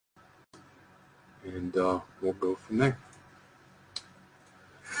and we'll go from there.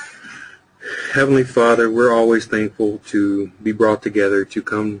 Heavenly Father, we're always thankful to be brought together, to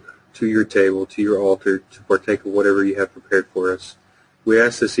come to your table, to your altar, to partake of whatever you have prepared for us. We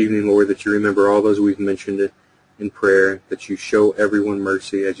ask this evening, Lord, that you remember all those we've mentioned in prayer, that you show everyone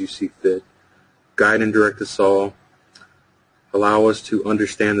mercy as you see fit. Guide and direct us all. Allow us to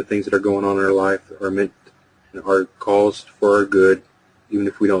understand the things that are going on in our life that are meant and are caused for our good, even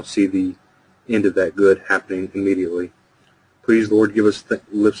if we don't see the end of that good happening immediately. Please, Lord, give us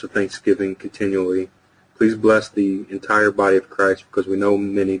lips of thanksgiving continually. Please bless the entire body of Christ, because we know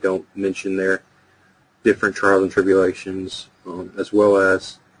many don't mention their different trials and tribulations, as well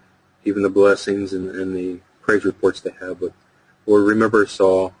as even the blessings and the praise reports they have. But Lord, remember us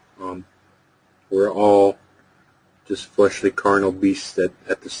all. We're all just fleshly, carnal beasts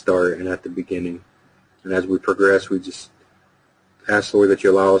at the start and at the beginning. And as we progress, we just ask, Lord, that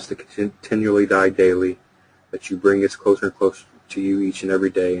you allow us to continually die daily, that you bring us closer and closer to you each and every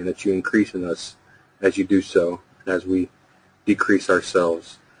day, and that you increase in us as you do so, and as we decrease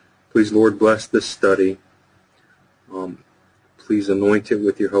ourselves. Please, Lord, bless this study. Please anoint it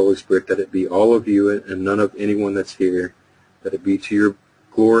with your Holy Spirit, that it be all of you and none of anyone that's here, that it be to your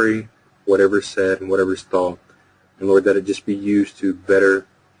glory, whatever's said and whatever's thought. And Lord, that it just be used to better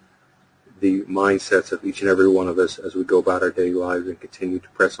the mindsets of each and every one of us as we go about our daily lives and continue to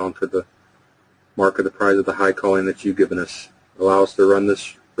press on to the mark of the prize of the high calling that you've given us. Allow us to run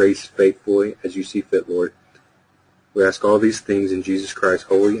this race faithfully as you see fit, Lord. We ask all these things in Jesus Christ's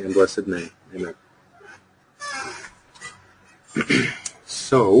holy and blessed name. Amen.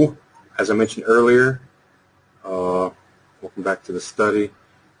 So, as I mentioned earlier, welcome back to the study.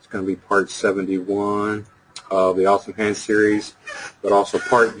 It's going to be part 71 of the Awesome Hand series, but also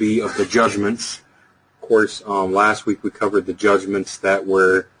part B of the judgments. Of course, last week we covered the judgments that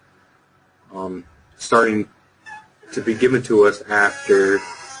were starting to be given to us after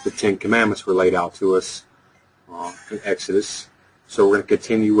the Ten Commandments were laid out to us in Exodus. So we're going to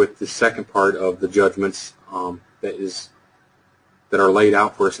continue with the second part of the judgments that are laid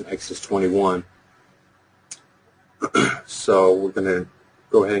out for us in Exodus 21. So we're going to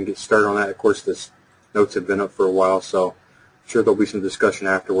go ahead and get started on that. Of course, this notes have been up for a while, so I'm sure there'll be some discussion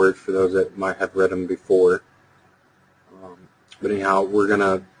afterwards for those that might have read them before. But anyhow, we're going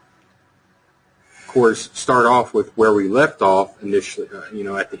to, of course, start off with where we left off initially,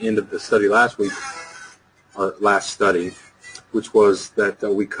 at the end of the study last week, our last study, which was that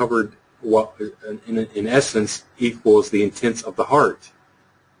we covered what, in essence, equals the intents of the heart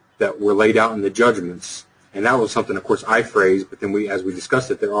that were laid out in the judgments. And that was something, of course, I phrased, but then as we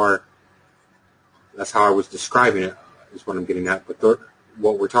discussed it, that's how I was describing it, is what I'm getting at. But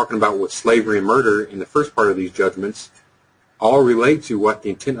what we're talking about with slavery and murder in the first part of these judgments all relate to what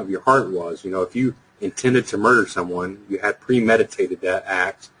the intent of your heart was. If you intended to murder someone, you had premeditated that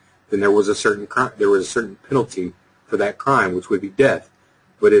act, then there was a certain penalty for that crime, which would be death.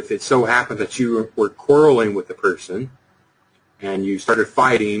 But if it so happened that you were quarreling with the person and you started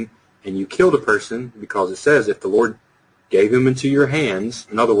fighting and you killed a person, because it says if the Lord gave him into your hands,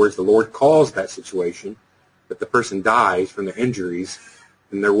 in other words, the Lord caused that situation, that the person dies from their injuries,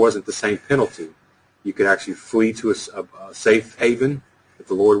 then there wasn't the same penalty. You could actually flee to a safe haven, that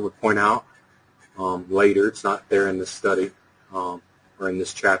the Lord would point out later. It's not there in this study, or in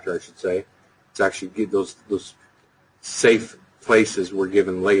this chapter, I should say. It's actually those safe places were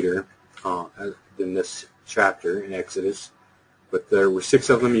given later in this chapter in Exodus. But there were 6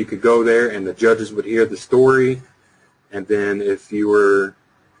 of them. You could go there, and the judges would hear the story. And then if you were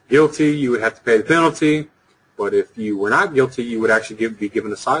guilty, you would have to pay the penalty. But if you were not guilty, you would actually be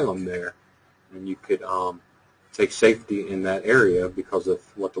given asylum there. And you could take safety in that area because of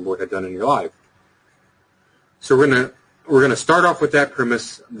what the Lord had done in your life. So we're going to start off with that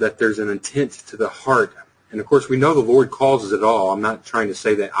premise that there's an intent to the heart. And, of course, we know the Lord causes it all. I'm not trying to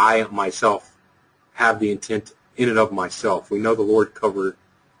say that I myself have the intent in and of myself. We know the Lord covers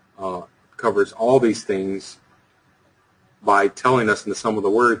all these things by telling us in the sum of the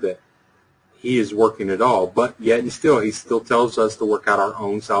word that he is working it all. But yet he still tells us to work out our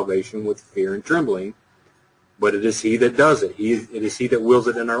own salvation with fear and trembling. But it is he that does it. It is he that wills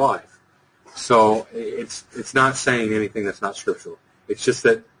it in our life. So it's not saying anything that's not scriptural. It's just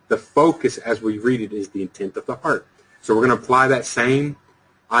that the focus as we read it is the intent of the heart. So we're going to apply that same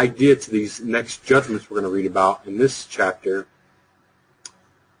idea to these next judgments we're going to read about in this chapter.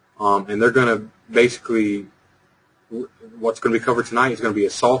 And they're going to basically, what's going to be covered tonight is going to be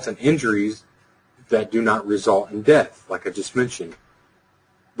assaults and injuries that do not result in death, like I just mentioned.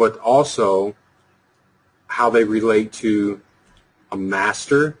 But also how they relate to a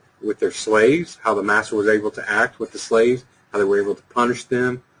master with their slaves, how the master was able to act with the slaves, how they were able to punish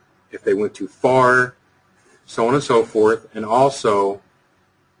them if they went too far, so on and so forth. And also,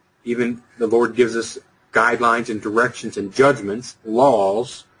 even the Lord gives us guidelines and directions and judgments,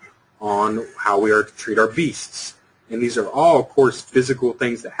 laws, on how we are to treat our beasts. And these are all, of course, physical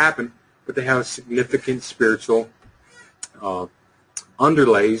things that happen, but they have significant spiritual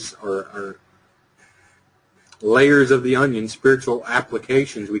underlays or layers of the onion, spiritual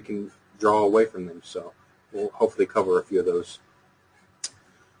applications we can draw away from them. So we'll hopefully cover a few of those.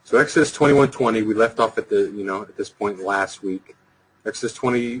 So Exodus 21:20, we left off at this point last week. Exodus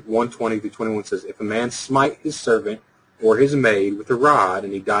 21:20 through 21 says, "If a man smite his servant or his maid with a rod,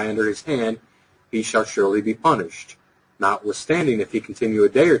 and he die under his hand, he shall surely be punished. Notwithstanding, if he continue a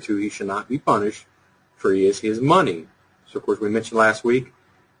day or two, he shall not be punished, for he is his money." So, of course, we mentioned last week,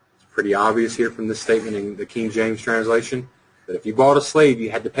 it's pretty obvious here from this statement in the King James translation, that if you bought a slave,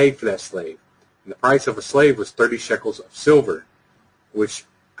 you had to pay for that slave. And the price of a slave was 30 shekels of silver, which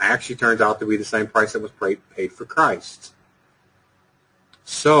actually turns out to be the same price that was paid for Christ.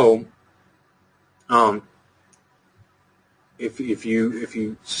 So, if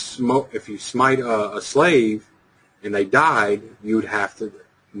you smite a slave and they died, you'd have to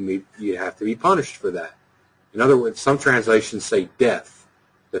be punished for that. In other words, some translations say death,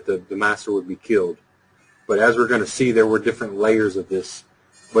 that the master would be killed. But as we're going to see, there were different layers of this.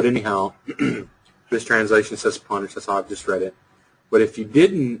 But anyhow, this translation says punished. That's how I've just read it. But if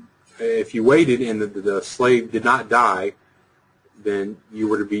you waited and the slave did not die, then you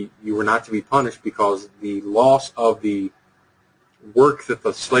were not to be punished, because the loss of the work that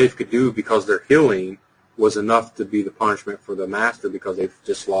the slave could do because they're healing was enough to be the punishment for the master, because they've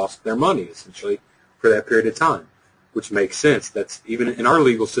just lost their money essentially for that period of time, which makes sense. That's even in our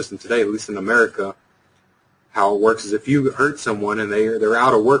legal system today, at least in America. How it works is if you hurt someone and they're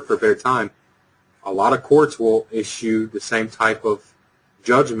out of work for a period of time, a lot of courts will issue the same type of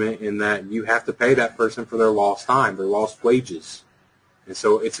judgment in that you have to pay that person for their lost time, their lost wages. And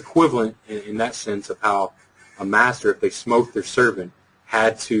so it's equivalent in that sense of how a master, if they smote their servant,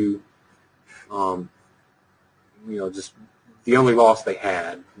 had to, just the only loss they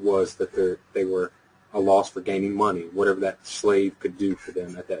had was that they were a loss for gaining money, whatever that slave could do for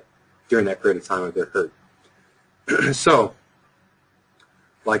them during that period of time of their hurt. So,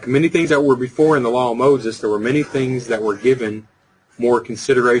 like many things that were before in the law of Moses, there were many things that were given more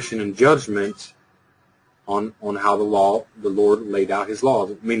consideration and judgment on how the Lord laid out his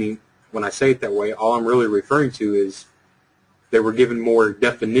laws. Meaning, when I say it that way, all I'm really referring to is they were given more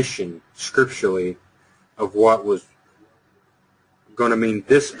definition scripturally of what was going to mean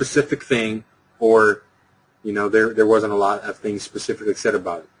this specific thing, or there wasn't a lot of things specifically said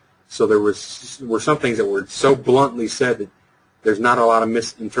about it. So there were some things that were so bluntly said that there's not a lot of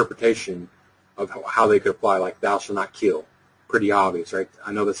misinterpretation of how they could apply, like thou shalt not kill. Pretty obvious, right?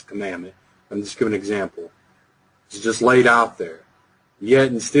 I know that's a commandment. I'm just giving an example. It's just laid out there. Yet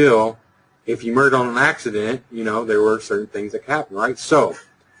and still, if you murdered on an accident, there were certain things that could happen, right? So,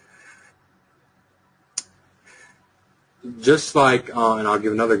 just like, and I'll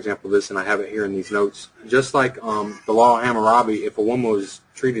give another example of this, and I have it here in these notes. Just like the law of Hammurabi, if a woman was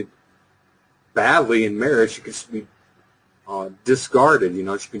treated badly in marriage, she could just be discarded.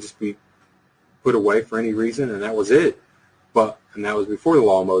 She could just be put away for any reason, and that was it. And that was before the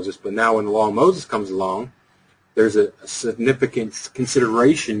law of Moses. But now when the law of Moses comes along, there's a significant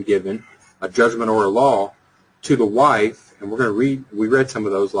consideration given, a judgment or a law, to the wife. And we're going to read, we read some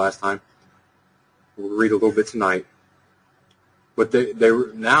of those last time. We'll read a little bit tonight. But they're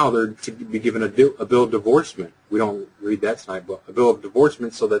to be given a bill of divorcement. We don't read that tonight, but a bill of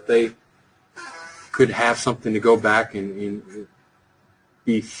divorcement so that they could have something to go back and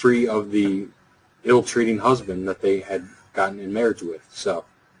be free of the ill-treating husband that they had gotten in marriage with. So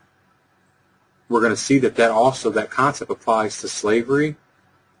we're going to see that concept applies to slavery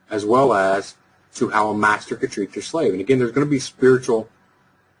as well as to how a master could treat their slave. And again, there's going to be spiritual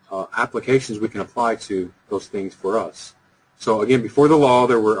applications we can apply to those things for us. So again, before the law,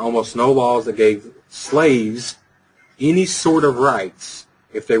 there were almost no laws that gave slaves any sort of rights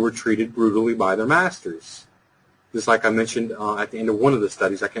if they were treated brutally by their masters. Just like I mentioned at the end of one of the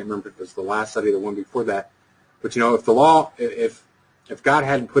studies, I can't remember if it was the last study or the one before that, but if God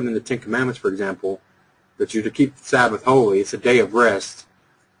hadn't put in the Ten Commandments, for example, that you're to keep the Sabbath holy, it's a day of rest,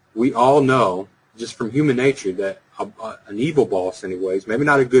 we all know, just from human nature, that an evil boss anyways, maybe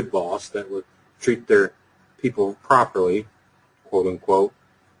not a good boss that would treat their people properly, quote unquote,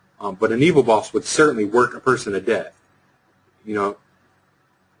 but an evil boss would certainly work a person to death.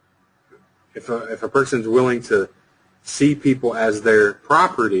 If a person's willing to see people as their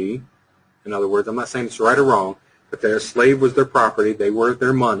property, in other words, I'm not saying it's right or wrong, but their slave was their property, they were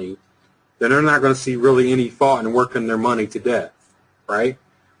their money, then they're not going to see really any fault in working their money to death, right?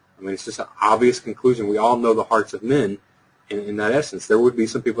 I mean, it's just an obvious conclusion. We all know the hearts of men in that essence. There would be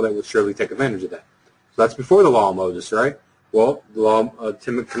some people that would surely take advantage of that. So that's before the law of Moses, right? Well, the law,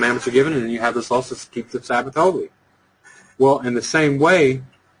 10 commandments are given, and then you have this law to keep the Sabbath holy. Well, in the same way,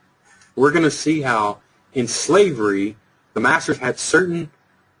 we're going to see how in slavery, the masters had certain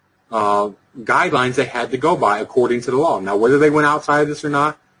guidelines they had to go by according to the law. Now, whether they went outside of this or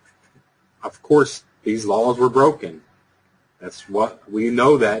not, of course, these laws were broken. That's what we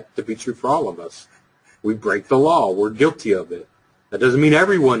know that to be true for all of us. We break the law. We're guilty of it. That doesn't mean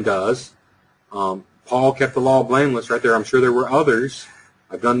everyone does. Paul kept the law blameless right there. I'm sure there were others.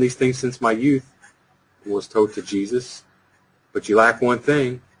 I've done these things since my youth, was told to Jesus. But you lack one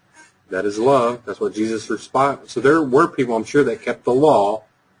thing. That is love. That's what Jesus responded. So there were people, I'm sure, that kept the law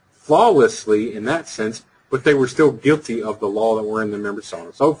flawlessly in that sense, but they were still guilty of the law that were in the members, so on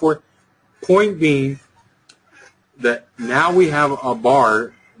and so forth. Point being that now we have a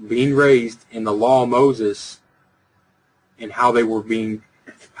bar being raised in the law of Moses and how they would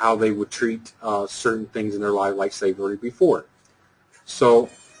treat certain things in their life like slavery before. So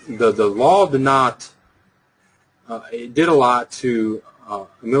the law did not, it did a lot to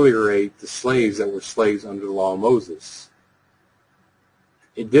ameliorate the slaves that were slaves under the law of Moses.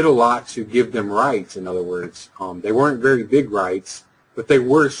 It did a lot to give them rights, in other words. They weren't very big rights, but there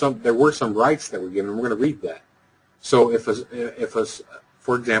were some rights that were given, and we're going to read that. So if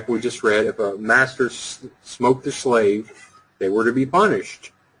for example, we just read, if a master smoked a slave, they were to be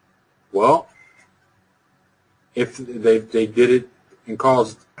punished. Well, if they did it and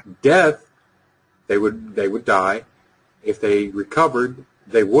caused death, they would die. If they recovered,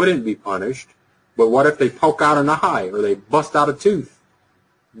 they wouldn't be punished. But what if they poke out an eye or they bust out a tooth?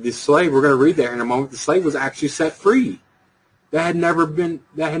 The slave, we're going to read that in a moment, the slave was actually set free. That had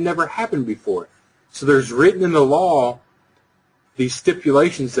never happened before. So there's written in the law these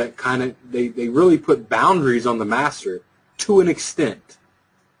stipulations that they really put boundaries on the master to an extent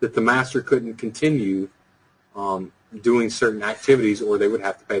that the master couldn't continue doing certain activities or they would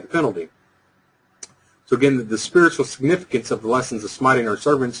have to pay the penalty. So again, the spiritual significance of the lessons of smiting our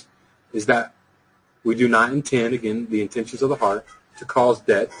servants is that we do not intend, again, the intentions of the heart, to cause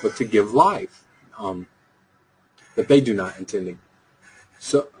death, but to give life. That they do not intend.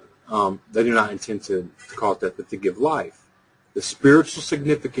 So they do not intend to cause death, but to give life. The spiritual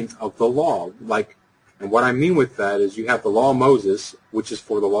significance of the law, and what I mean with that is you have the law of Moses, which is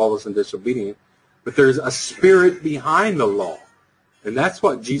for the lawless and disobedient, but there's a spirit behind the law, and that's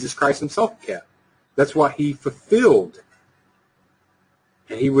what Jesus Christ himself kept. That's what he fulfilled.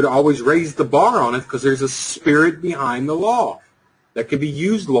 And he would always raise the bar on it because there's a spirit behind the law that can be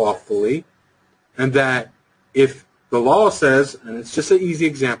used lawfully, and that if the law says, and it's just an easy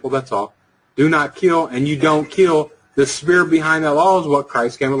example, that's all, do not kill, and you don't kill, the spirit behind that law is what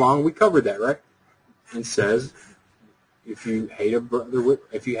Christ came along. We covered that, right? And says, if you hate a brother,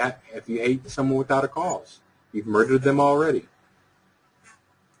 if you hate someone without a cause, you've murdered them already.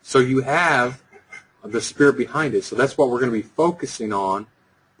 So you have the spirit behind it. So that's what we're going to be focusing on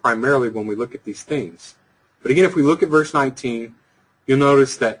primarily when we look at these things. But again, if we look at verse 19, you'll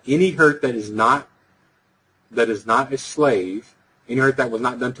notice that any hurt that is not a slave, any hurt that was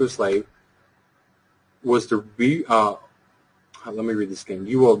not done to a slave, was to be, let me read this again.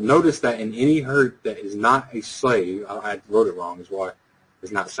 You will notice that in any hurt that is not a slave, I wrote it wrong, is why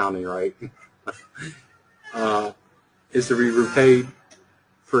it's not sounding right, is to be repaid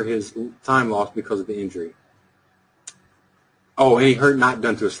for his time lost because of the injury. Oh, any hurt not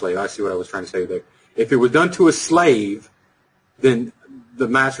done to a slave. I see what I was trying to say there. If it was done to a slave, then the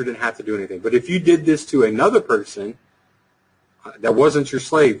master didn't have to do anything. But if you did this to another person that wasn't your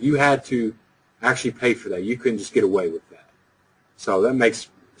slave, you had to actually pay for that. You couldn't just get away with that. So that makes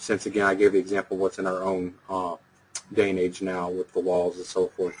sense. Again, I gave the example of what's in our own day and age now with the laws and so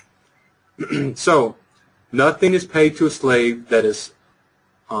forth. So nothing is paid to a slave that is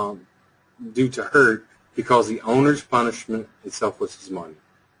due to hurt because the owner's punishment itself was his money.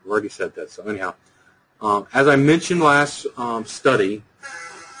 I've already said that. So anyhow, as I mentioned last study,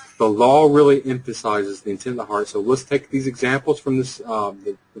 the law really emphasizes the intent of the heart. So let's take these examples from this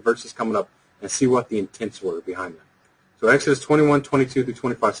the verses coming up and see what the intents were behind them. So Exodus 21:22 through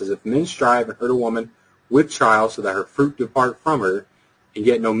 25 says, if men strive and hurt a woman with child so that her fruit depart from her, and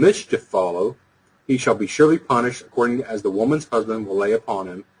yet no mischief follow, he shall be surely punished according as the woman's husband will lay upon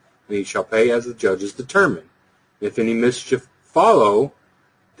him, and he shall pay as the judges determine. If any mischief follow,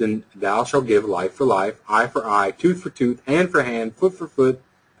 then thou shalt give life for life, eye for eye, tooth for tooth, hand for hand, foot for foot,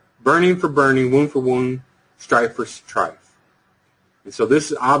 burning for burning, wound for wound, strife for strife. And so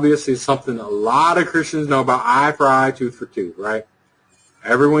this obviously is something a lot of Christians know about, eye for eye, tooth for tooth, right?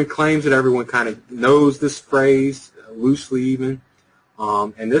 Everyone claims it. Everyone kind of knows this phrase, loosely even.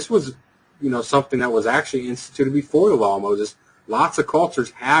 And this was, something that was actually instituted before the law of Moses. Lots of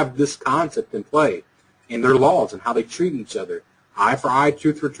cultures have this concept in play in their laws and how they treat each other. Eye for eye,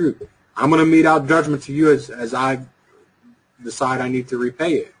 tooth for tooth. I'm going to mete out judgment to you as I decide I need to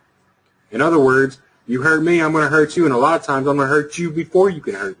repay it. In other words, you hurt me, I'm going to hurt you, and a lot of times I'm going to hurt you before you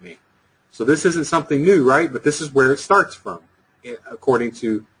can hurt me. So this isn't something new, right? But this is where it starts from, according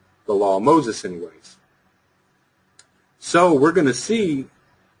to the law of Moses anyways. So we're going to see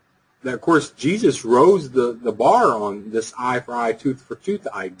that, of course, Jesus rose the bar on this eye for eye, tooth for tooth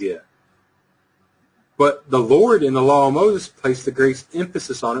idea. But the Lord in the law of Moses placed the greatest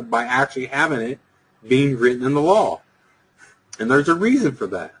emphasis on it by actually having it being written in the law. And there's a reason for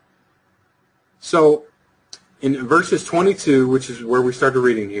that. So in verses 22, which is where we started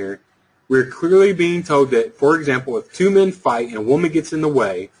reading here, we're clearly being told that, for example, if two men fight and a woman gets in the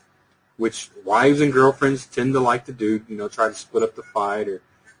way, which wives and girlfriends tend to like to do, try to split up the fight or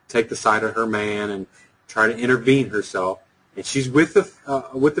take the side of her man and try to intervene herself, and she's with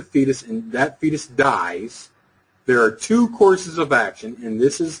the fetus and that fetus dies, there are two courses of action, and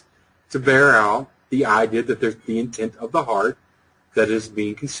this is to bear out the idea that there's the intent of the heart that is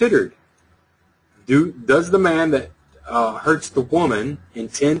being considered. Does the man that hurts the woman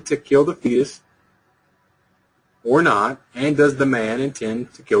intend to kill the fetus or not? And does the man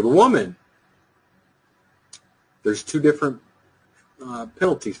intend to kill the woman? There's two different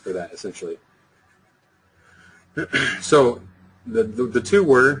penalties for that, essentially. So the two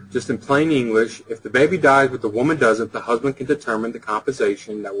were, just in plain English, if the baby dies but the woman doesn't, the husband can determine the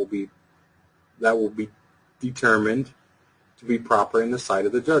compensation that will be determined to be proper in the sight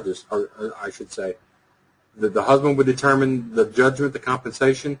of the judges, or I should say, the husband would determine the judgment, the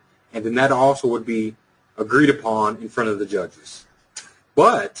compensation, and then that also would be agreed upon in front of the judges.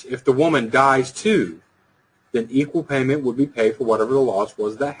 But if the woman dies too, then equal payment would be paid for whatever the loss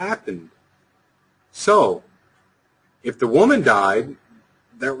was that happened. So, if the woman died,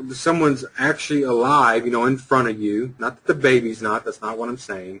 that someone's actually alive, in front of you, not that the baby's not, that's not what I'm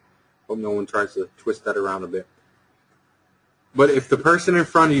saying. Hope no one tries to twist that around a bit. But if the person in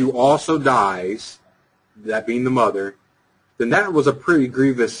front of you also dies, that being the mother, then that was a pretty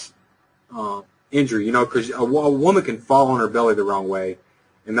grievous injury, because a woman can fall on her belly the wrong way,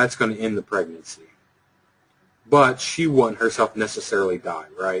 and that's going to end the pregnancy. But she wouldn't herself necessarily die,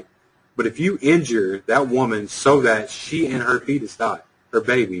 right? But if you injure that woman so that she and her fetus die, her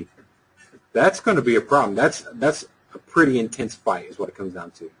baby, that's going to be a problem. That's a pretty intense fight is what it comes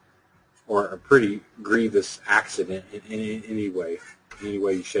down to. Or a pretty grievous accident in any way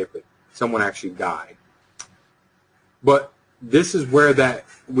you shape it. Someone actually died. But this is where that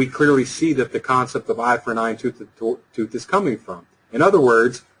we clearly see that the concept of eye for an eye and tooth for tooth is coming from. In other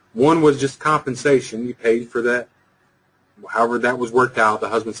words, one was just compensation. You paid for that. However that was worked out, the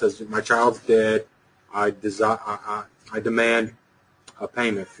husband says, my child's dead. I demand a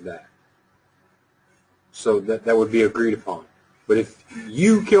payment for that. So that would be agreed upon. But if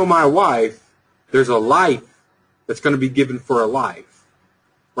you kill my wife, there's a life that's going to be given for a life,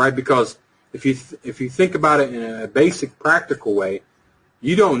 right? Because if you think about it in a basic, practical way,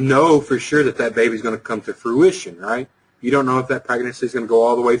 you don't know for sure that baby's going to come to fruition, right? You don't know if that pregnancy is going to go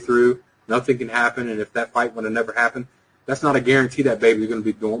all the way through. Nothing can happen, and if that fight would have never happened, that's not a guarantee that baby is going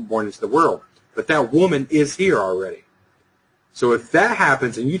to be born into the world. But that woman is here already. So if that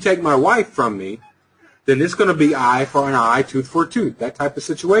happens and you take my wife from me, then it's going to be eye for an eye, tooth for a tooth, that type of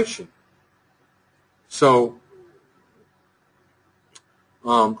situation. So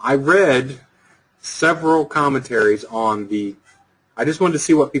I read several commentaries on I just wanted to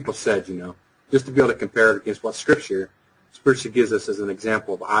see what people said, just to be able to compare it against what Scripture gives us as an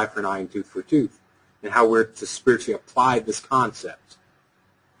example of eye for an eye and tooth for tooth, and how we're to spiritually apply this concept,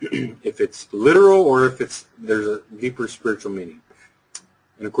 if it's literal or if there's a deeper spiritual meaning.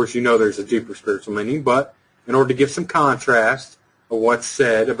 And of course, there's a deeper spiritual meaning, but in order to give some contrast of what's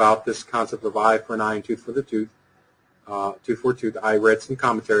said about this concept of eye for an eye and tooth for the tooth, tooth for tooth, I read some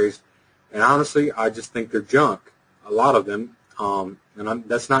commentaries, and honestly, I just think they're junk, a lot of them. And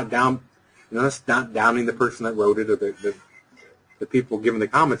that's not downing the person that wrote it or the people giving the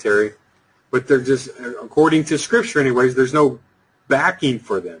commentary, but they're just, according to Scripture anyways, there's no backing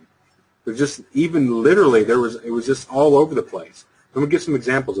for them. They're just, even literally, it was just all over the place. I'm going to give some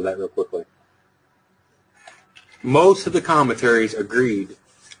examples of that real quickly. Most of the commentaries agreed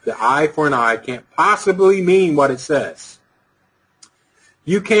The eye for an eye can't possibly mean what it says.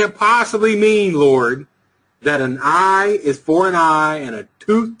 You can't possibly mean, Lord, that an eye is for an eye and a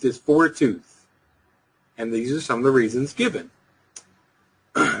tooth is for a tooth. And these are some of the reasons given.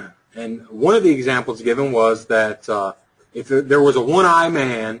 And one of the examples given was that if there was a one-eye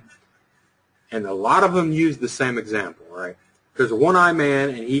man, and a lot of them use the same example, right? There's a one-eye man,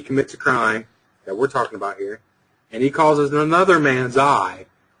 and he commits a crime that we're talking about here, and he causes another man's eye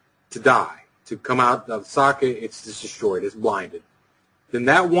to die, to come out of the socket. It's just destroyed. It's blinded. Then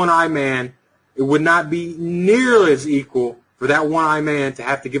that one-eye man, it would not be nearly as equal for that one-eye man to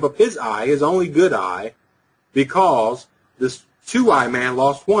have to give up his eye, his only good eye, because this two-eye man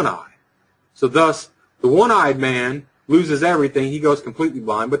lost one eye. So thus, the one-eyed man loses everything. He goes completely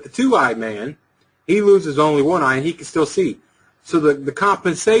blind. But the two-eyed man, he loses only one eye, and he can still see. So the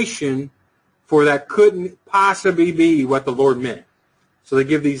compensation for that couldn't possibly be what the Lord meant. So they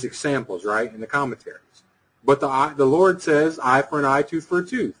give these examples, right, in the commentaries. But the Lord says, eye for an eye, tooth for a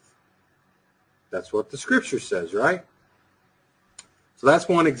tooth. That's what the Scripture says, right? So that's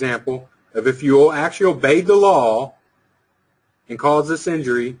one example of if you actually obeyed the law and caused this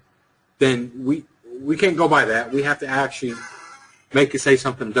injury, then we can't go by that. We have to actually make it say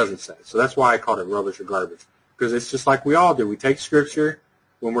something it doesn't say. So that's why I called it rubbish or garbage. Because it's just like we all do. We take Scripture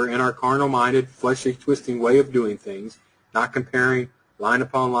when we're in our carnal-minded, fleshly, twisting way of doing things, not comparing line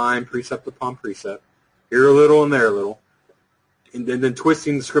upon line, precept upon precept, here a little and there a little, and then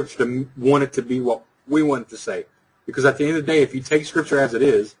twisting the Scripture to want it to be what we want it to say. Because at the end of the day, if you take Scripture as it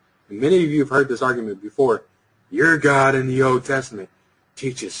is, and many of you have heard this argument before, your God in the Old Testament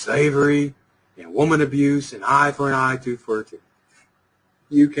teaches slavery and woman abuse and eye for an eye, tooth for a tooth.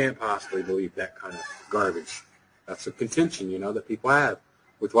 You can't possibly believe that kind of garbage. That's a contention, that people have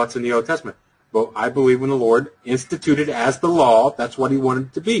with what's in the Old Testament. But I believe when the Lord instituted as the law, that's what he wanted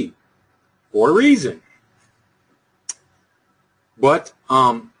it to be, for a reason. But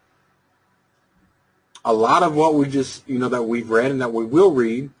a lot of what we just, that we've read and that we will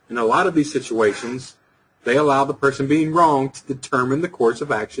read, in a lot of these situations, they allow the person being wrong to determine the course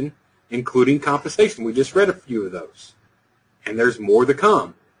of action, including compensation. We just read a few of those. And there's more to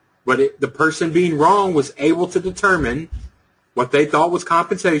come. But the person being wrong was able to determine what they thought was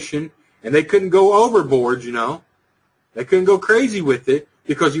compensation, and they couldn't go overboard, They couldn't go crazy with it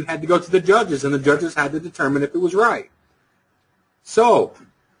because you had to go to the judges, and the judges had to determine if it was right. So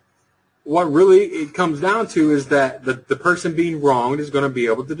what really it comes down to is that the person being wronged is going to be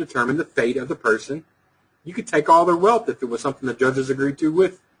able to determine the fate of the person. You could take all their wealth if it was something the judges agreed to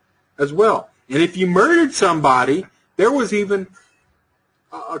with as well. And if you murdered somebody, there was even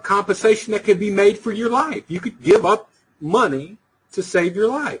a compensation that could be made for your life. You could give up money to save your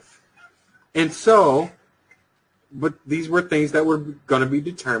life. And so, but these were things that were going to be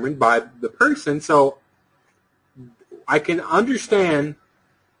determined by the person. So I can understand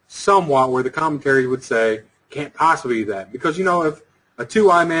somewhat where the commentary would say, can't possibly be that. Because, if a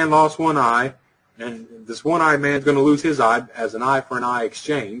two-eye man lost one eye, and this one-eye man is going to lose his eye as an eye for an eye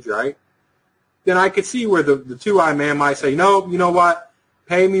exchange, right? Then I could see where the two-eye man might say, no, you know what?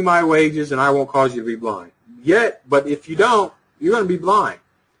 Pay me my wages and I won't cause you to be blind. But if you don't, you're going to be blind.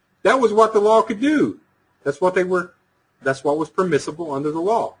 That was what the law could do. That's what was permissible under the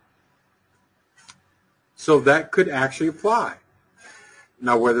law. So that could actually apply.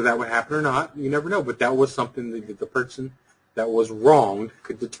 Now, whether that would happen or not, you never know. But that was something that the person that was wronged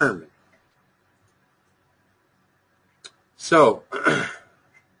could determine. So,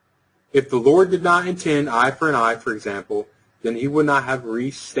 if the Lord did not intend eye for an eye, for example, then he would not have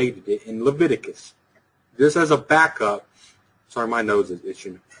restated it in Leviticus. Just as a backup, sorry, my nose is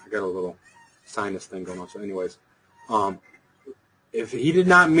itching. I got a little sinus thing going on. So anyways, if he did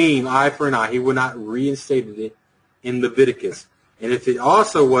not mean eye for an eye, he would not reinstated it in Leviticus. And if it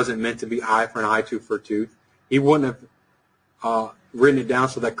also wasn't meant to be eye for an eye, tooth for a tooth, he wouldn't have written it down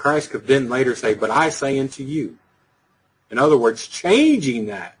so that Christ could then later say, but I say unto you. In other words, changing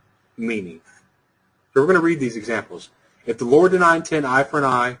that meaning. So we're going to read these examples. If the Lord did not intend eye for an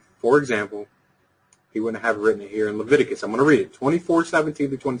eye, for example, he wouldn't have written it here in Leviticus. I'm going to read it,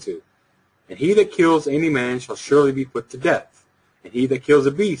 24:17-22. And he that kills any man shall surely be put to death. And he that kills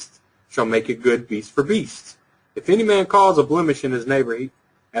a beast shall make a good beast for beasts. If any man cause a blemish in his neighbor,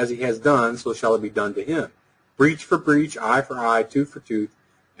 as he has done, so shall it be done to him. Breach for breach, eye for eye, tooth for tooth.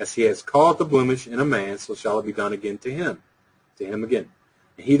 As he has caused a blemish in a man, so shall it be done again to him again.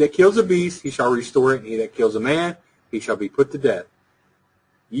 And he that kills a beast, he shall restore it. And he that kills a man, he shall be put to death.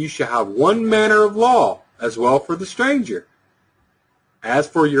 Ye shall have one manner of law, as well for the stranger, as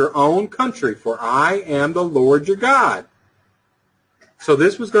for your own country, for I am the Lord your God. So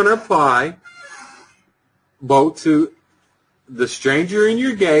this was going to apply both to the stranger in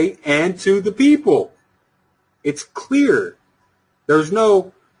your gate and to the people. It's clear. There's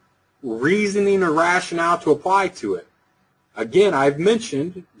no reasoning or rationale to apply to it. Again, I've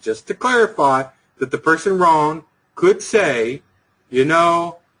mentioned, just to clarify, that the person wrong could say,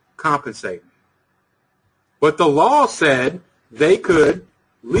 compensate me. But the law said they could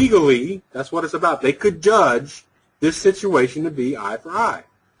legally, that's what it's about, they could judge this situation to be eye for eye.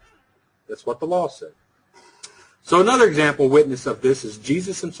 That's what the law said. So another example witness of this is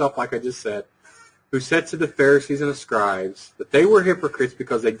Jesus himself, like I just said, who said to the Pharisees and the scribes that they were hypocrites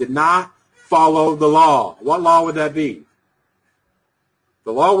because they did not follow the law. What law would that be?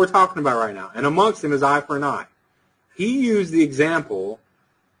 The law we're talking about right now. And amongst them is eye for an eye. He used the example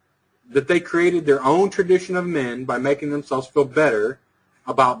that they created their own tradition of men by making themselves feel better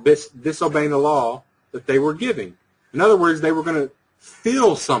about disobeying the law that they were giving. In other words, they were going to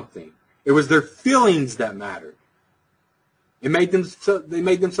feel something. It was their feelings that mattered. They made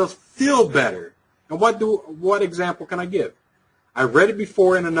themselves feel better. And what example can I give? I read it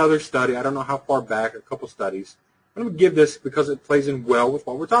before in another study. I don't know how far back, a couple studies. I'm going to give this because it plays in well with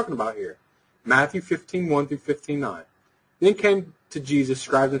what we're talking about here. Matthew 15:1 through 15:9. Then came to Jesus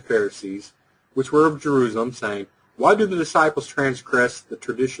scribes and Pharisees, which were of Jerusalem, saying, why do the disciples transgress the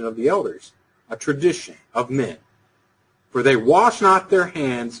tradition of the elders? A tradition of men. For they wash not their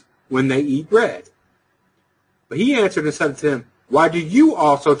hands when they eat bread. But he answered and said to him, why do you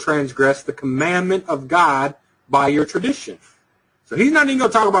also transgress the commandment of God by your tradition? So he's not even going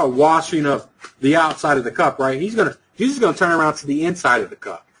to talk about washing of the outside of the cup, right? Jesus is going to turn around to the inside of the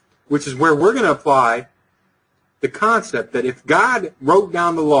cup, which is where we're going to apply the concept that if God wrote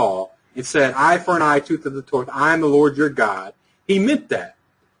down the law and said, eye for an eye, tooth for the tooth, I am the Lord your God, he meant that.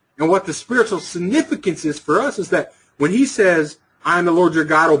 And what the spiritual significance is for us is that when he says, I am the Lord your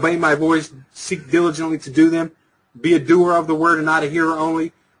God, obey my voice, seek diligently to do them, be a doer of the word and not a hearer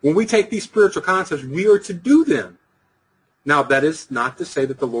only. When we take these spiritual concepts, we are to do them. Now, that is not to say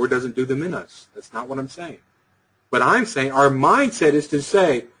that the Lord doesn't do them in us. That's not what I'm saying. But I'm saying our mindset is to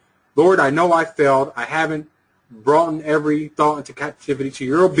say, Lord, I know I failed. I haven't brought every thought into captivity to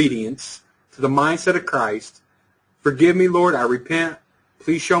your obedience, to the mindset of Christ. Forgive me, Lord. I repent.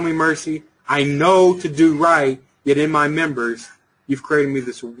 Please show me mercy. I know to do right, yet in my members, you've created me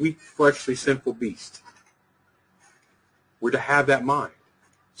this weak, fleshly, sinful beast. We're to have that mind.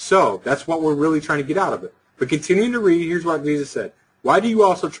 So that's what we're really trying to get out of it. But continuing to read, here's what Jesus said. Why do you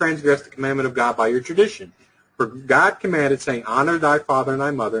also transgress the commandment of God by your tradition? For God commanded, saying, honor thy father and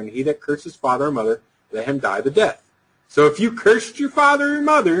thy mother, and he that curses father or mother, let him die the death. So if you cursed your father or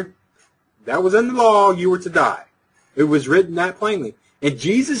mother, that was in the law, you were to die. It was written that plainly. And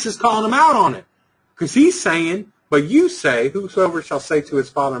Jesus is calling them out on it. Because he's saying, but you say, whosoever shall say to his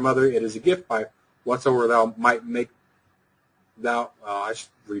father or mother, it is a gift by whatsoever thou might make I should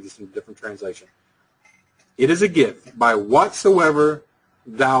read this in a different translation. It is a gift by whatsoever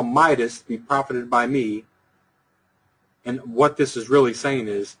thou mightest be profited by me. And what this is really saying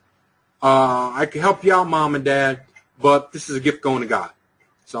is, I can help you out, Mom and Dad, but this is a gift going to God.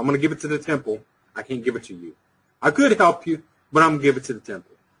 So I'm going to give it to the temple. I can't give it to you. I could help you, but I'm going to give it to the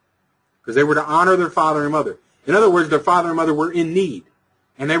temple. Because they were to honor their father and mother. In other words, their father and mother were in need.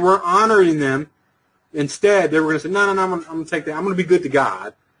 And they were honoring them. Instead, they were going to say, no, I'm going to take that. I'm going to be good to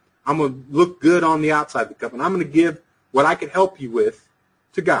God. I'm going to look good on the outside of the cup. And I'm going to give what I could help you with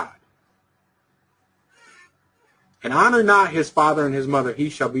to God. And honor not his father and his mother, he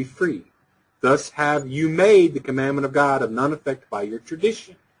shall be free. Thus have you made the commandment of God of none effect by your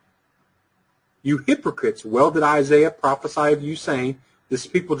tradition. You hypocrites, well did Isaiah prophesy of you, saying, this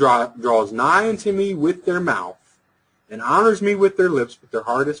people draws nigh unto me with their mouth, and honors me with their lips, but their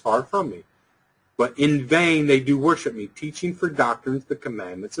heart is far from me. But in vain they do worship me, teaching for doctrines the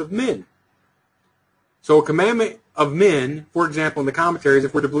commandments of men. So a commandment of men, for example, in the commentaries,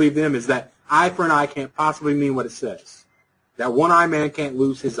 if we're to believe them, is that eye for an eye can't possibly mean what it says. That one-eye man can't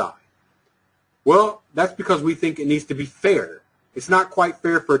lose his eye. Well, that's because we think it needs to be fair. It's not quite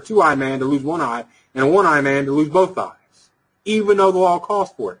fair for a two-eye man to lose one eye and a one-eye man to lose both eyes, even though the law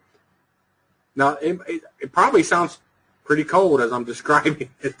calls for it. Now, it probably sounds pretty cold as I'm describing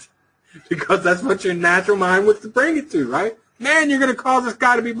it, because that's what your natural mind wants to bring it to, right? Man, you're going to cause this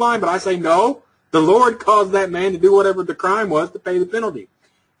guy to be blind. But I say, no, the Lord caused that man to do whatever the crime was to pay the penalty.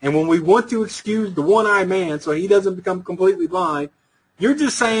 And when we want to excuse the one-eyed man so he doesn't become completely blind, you're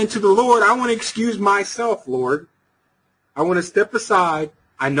just saying to the Lord, I want to excuse myself, Lord. I want to step aside.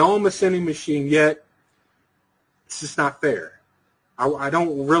 I know I'm a sinning machine, yet it's just not fair. I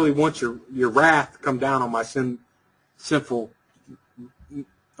don't really want your wrath to come down on my sinful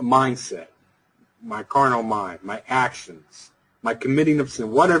mindset, my carnal mind, my actions, my committing of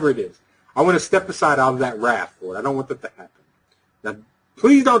sin, whatever it is. I want to step aside out of that wrath, Lord. I don't want that to happen. Now,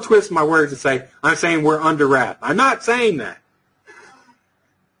 please don't twist my words and say, I'm saying we're under wrath. I'm not saying that.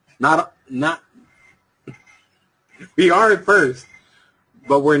 Not, we are at first,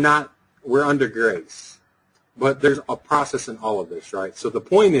 but we're not, we're under grace. But there's a process in all of this, right? So the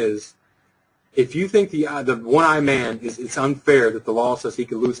point is, if you think the one-eyed man it's unfair that the law says he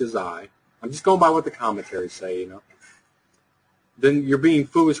could lose his eye, I'm just going by what the commentaries say, then you're being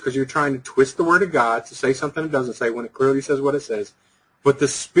foolish because you're trying to twist the word of God to say something it doesn't say when it clearly says what it says. But the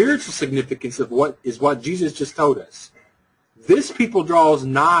spiritual significance of what Jesus just told us. This people draws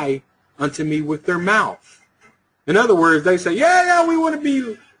nigh unto me with their mouth. In other words, they say, yeah, we want to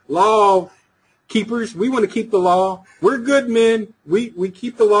be law keepers. We want to keep the law. We're good men. We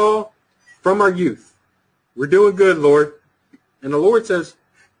keep the law from our youth. We're doing good, Lord. And the Lord says,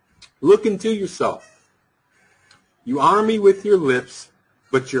 look into yourself. You honor me with your lips,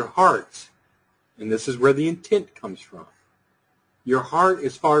 but your heart, and this is where the intent comes from, your heart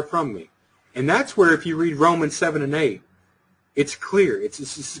is far from me. And that's where if you read Romans 7 and 8, it's clear.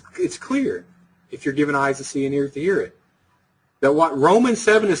 It's clear if you're given eyes to see and ears to hear it. That what Romans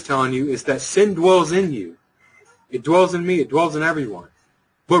 7 is telling you is that sin dwells in you. It dwells in me. It dwells in everyone.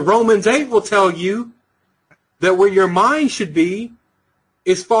 But Romans 8 will tell you that where your mind should be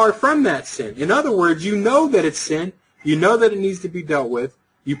is far from that sin. In other words, you know that it's sin. You know that it needs to be dealt with.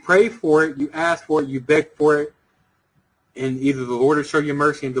 You pray for it. You ask for it. You beg for it. And either the Lord will show you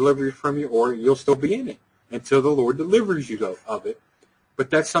mercy and deliver you from you, or you'll still be in it until the Lord delivers you of it. But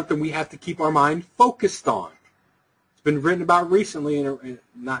that's something we have to keep our mind focused on. It's been written about recently, and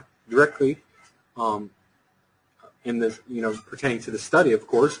not directly in this, pertaining to the study, of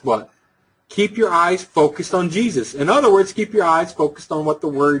course, but keep your eyes focused on Jesus. In other words, keep your eyes focused on what the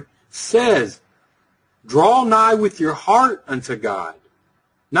Word says. Draw nigh with your heart unto God,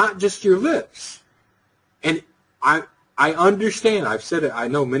 not just your lips. And I understand, I've said it, I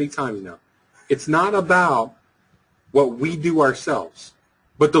know many times now, it's not about what we do ourselves.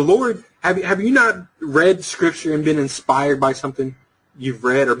 But the Lord, have you not read Scripture and been inspired by something you've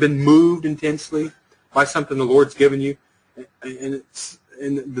read, or been moved intensely by something the Lord's given you? And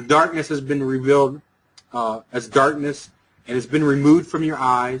the darkness has been revealed as darkness, and it's been removed from your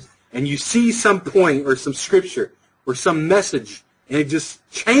eyes, and you see some point or some Scripture or some message, and it just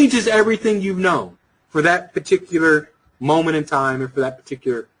changes everything you've known for that particular moment in time and for that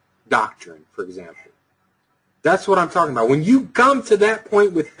particular doctrine, for example. That's what I'm talking about. When you come to that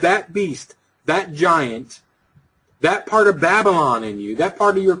point with that beast, that giant, that part of Babylon in you, that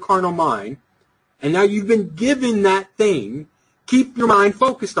part of your carnal mind, and now you've been given that thing, keep your mind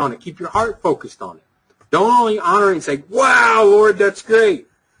focused on it. Keep your heart focused on it. Don't only honor it and say, wow, Lord, that's great.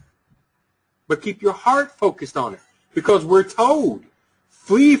 But keep your heart focused on it. Because we're told,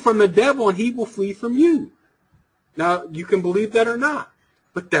 flee from the devil and he will flee from you. Now, you can believe that or not.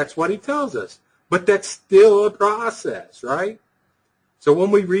 But that's what he tells us. But that's still a process, right? So when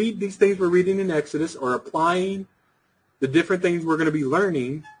we read these things we're reading in Exodus, or applying the different things we're going to be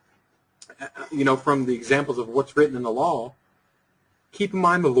learning, from the examples of what's written in the law, keep in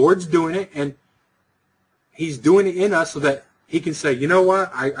mind the Lord's doing it, and he's doing it in us so that he can say, you know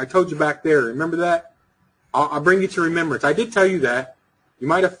what, I told you back there, remember that? I'll bring you to remembrance. I did tell you that. You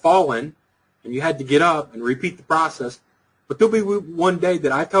might have fallen, and you had to get up and repeat the process, but there'll be one day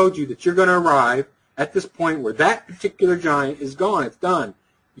that I told you that you're going to arrive at this point where that particular giant is gone. It's done.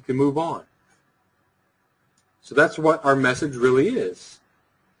 You can move on. So that's what our message really is.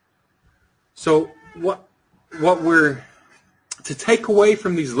 So what we're to take away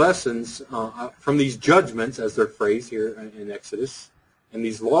from these lessons, from these judgments, as they're phrased here in Exodus, and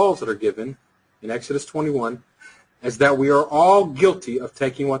these laws that are given in Exodus 21, is that we are all guilty of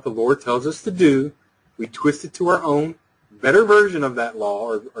taking what the Lord tells us to do. We twist it to our own better version of that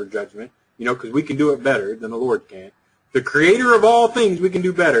law or judgment, because we can do it better than the Lord can. The creator of all things, we can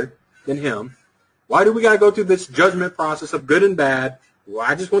do better than him. Why do we got to go through this judgment process of good and bad? Well,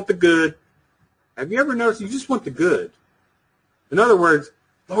 I just want the good. Have you ever noticed you just want the good? In other words,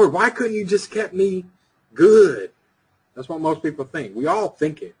 Lord, why couldn't you just kept me good? That's what most people think. We all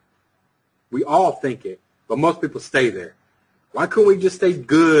think it. But most people stay there. Why couldn't we just stay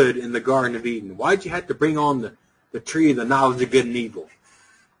good in the Garden of Eden? Why'd you have to bring on the tree of the knowledge of good and evil?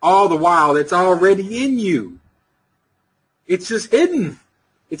 All the while, it's already in you. It's just hidden.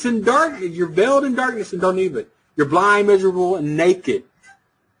 It's in darkness. You're veiled in darkness and don't know it. You're blind, miserable, and naked.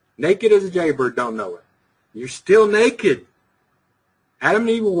 Naked as a jaybird, don't know it. You're still naked. Adam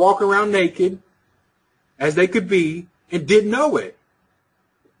and Eve were walking around naked as they could be and didn't know it.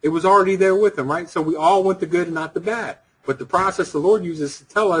 It was already there with him, right? So we all want the good and not the bad. But the process the Lord uses to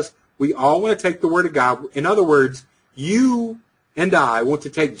tell us we all want to take the Word of God. In other words, you and I want to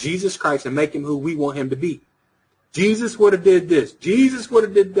take Jesus Christ and make him who we want him to be. Jesus would have did this. Jesus would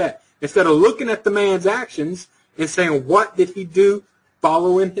have did that. Instead of looking at the man's actions and saying, what did he do?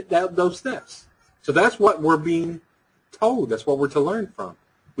 Following those steps. So that's what we're being told. That's what we're to learn from.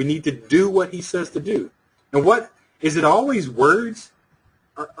 We need to do what he says to do. And what, is it always words?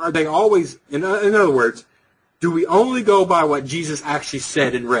 Are they always, in other words, do we only go by what Jesus actually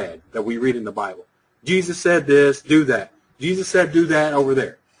said and read that we read in the Bible? Jesus said this, do that. Jesus said do that over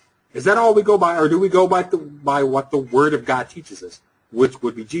there. Is that all we go by, or do we go by what the Word of God teaches us, which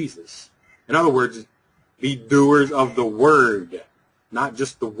would be Jesus? In other words, be doers of the Word, not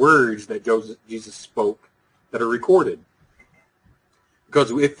just the words that Jesus spoke that are recorded.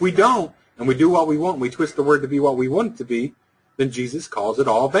 Because if we don't, and we do what we want, and we twist the Word to be what we want it to be, then Jesus calls it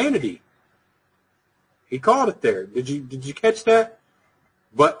all vanity. He called it there. Did you catch that?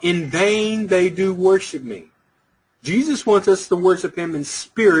 But in vain they do worship me. Jesus wants us to worship him in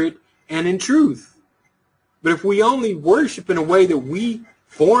spirit and in truth. But if we only worship in a way that we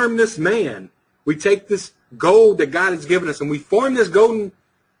form this man, we take this gold that God has given us and we form this golden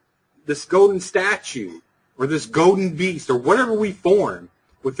statue or this golden beast or whatever we form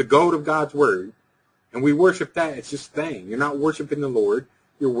with the gold of God's word, and we worship that, it's just vain. You're not worshiping the Lord.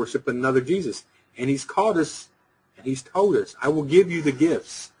 You're worshiping another Jesus. And he's called us and he's told us, I will give you the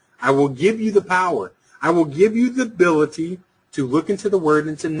gifts. I will give you the power. I will give you the ability to look into the Word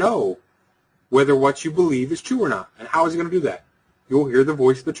and to know whether what you believe is true or not. And how is he going to do that? You'll hear the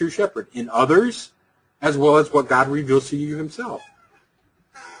voice of the true shepherd in others as well as what God reveals to you himself.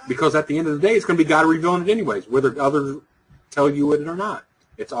 Because at the end of the day, it's going to be God revealing it anyways, whether others tell you it or not.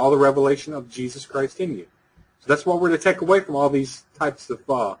 It's all the revelation of Jesus Christ in you. So that's what we're to take away from all these types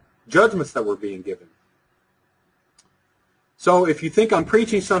of judgments that we're being given. So if you think I'm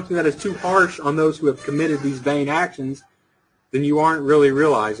preaching something that is too harsh on those who have committed these vain actions, then you aren't really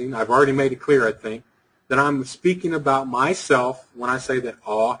realizing, I've already made it clear, I think, that I'm speaking about myself when I say that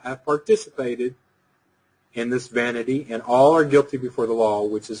all have participated in this vanity and all are guilty before the law,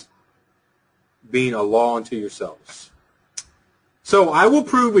 which is being a law unto yourselves. So I will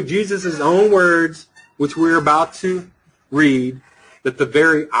prove with Jesus' own words, which we're about to read, that the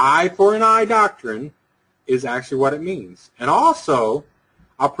very eye for an eye doctrine is actually what it means. And also,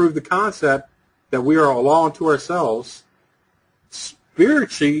 I'll prove the concept that we are a law unto ourselves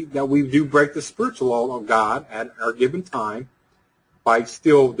spiritually, that we do break the spiritual law of God at our given time by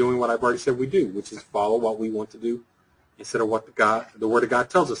still doing what I've already said we do, which is follow what we want to do instead of what the Word of God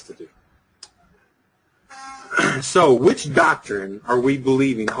tells us to do. So, which doctrine are we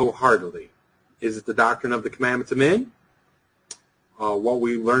believing wholeheartedly? Is it the doctrine of the commandments of men? What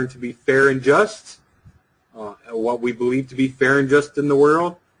we learn to be fair and just? What we believe to be fair and just in the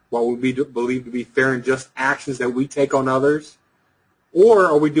world? What we believe to be fair and just actions that we take on others? Or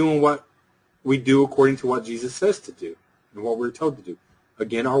are we doing what we do according to what Jesus says to do and what we're told to do?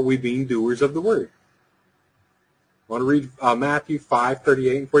 Again, are we being doers of the Word? I want to read Matthew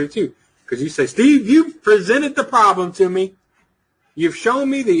 5:38 and 42. Because you say, Steve, you've presented the problem to me. You've shown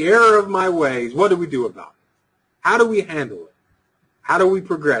me the error of my ways. What do we do about it? How do we handle it? How do we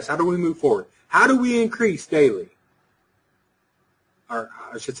progress? How do we move forward? How do we increase daily? Or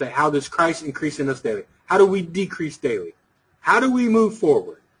I should say, how does Christ increase in us daily? How do we decrease daily? How do we move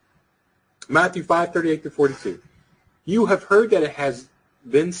forward? Matthew 5:38 to 42. You have heard that it has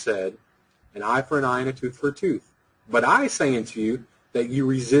been said, an eye for an eye and a tooth for a tooth. But I say unto you that you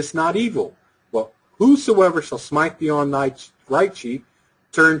resist not evil. Well, whosoever shall smite thee on thy right cheek,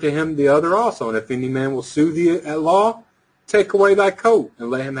 turn to him the other also. And if any man will sue thee at law, take away thy coat, and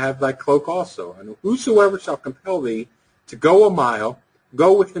let him have thy cloak also. And whosoever shall compel thee to go a mile,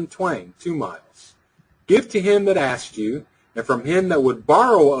 go with him 2 miles. Give to him that asked you, and from him that would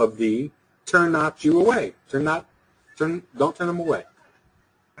borrow of thee, turn not you away. Don't turn them away.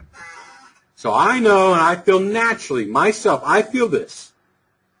 So I know, and I feel naturally, myself, I feel this.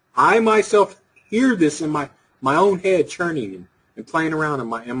 I myself hear this in my own head churning and playing around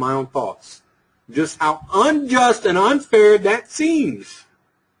in my own thoughts. Just how unjust and unfair that seems.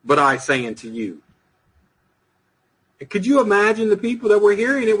 But I say unto you. And could you imagine the people that were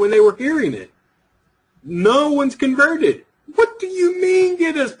hearing it when they were hearing it? No one's converted. What do you mean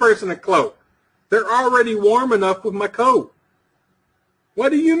give this person a cloak? They're already warm enough with my coat. What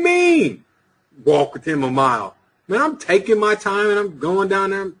do you mean? Walk with him a mile. Man, I'm taking my time and I'm going down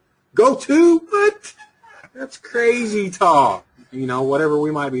there. Go to? What? That's crazy talk. You know, whatever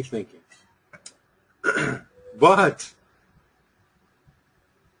we might be thinking. But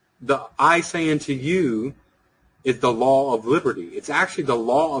the I say unto you is the law of liberty. It's actually the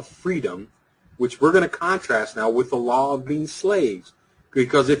law of freedom, which we're going to contrast now with the law of being slaves.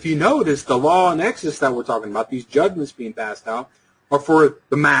 Because if you notice, the law in Exodus that we're talking about, these judgments being passed out, are for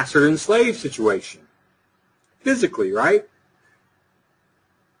the master and slave situation. Physically, right?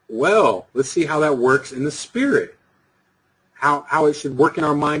 Well, let's see how that works in the spirit. How it should work in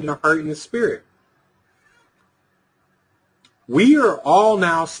our mind and our heart and the spirit. We are all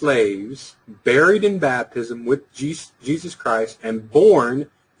now slaves, buried in baptism with Jesus Christ, and born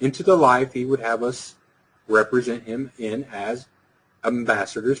into the life he would have us represent him in as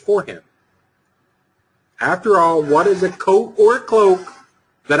ambassadors for him. After all, what is a coat or a cloak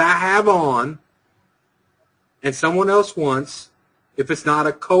that I have on and someone else wants if it's not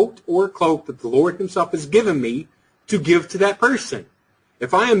a coat or a cloak that the Lord himself has given me to give to that person?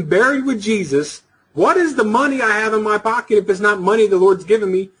 If I am buried with Jesus, what is the money I have in my pocket if it's not money the Lord's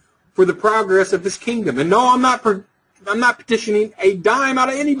given me for the progress of his kingdom? And no, I'm not petitioning a dime out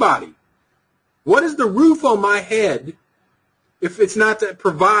of anybody. What is the roof on my head if it's not to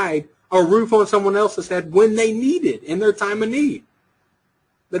provide a roof on someone else's head when they need it in their time of need?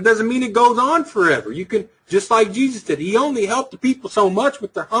 That doesn't mean it goes on forever. You can, just like Jesus did, he only helped the people so much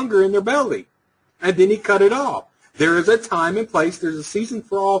with their hunger in their belly, and then he cut it off. There is a time and place. There's a season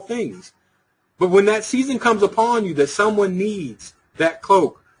for all things. But when that season comes upon you that someone needs that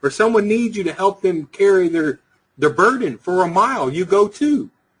cloak, or someone needs you to help them carry their burden for a mile, you go too.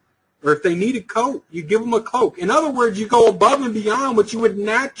 Or if they need a coat, you give them a cloak. In other words, you go above and beyond what you would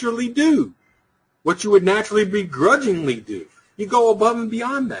naturally do, what you would naturally begrudgingly do. You go above and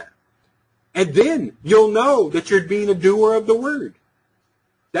beyond that. And then you'll know that you're being a doer of the word.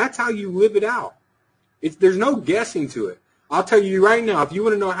 That's how you live it out. There's no guessing to it. I'll tell you right now, if you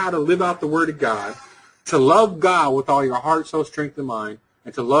want to know how to live out the word of God, to love God with all your heart, soul, strength, and mind,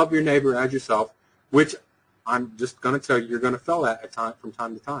 and to love your neighbor as yourself, which I'm just going to tell you, you're going to fail at from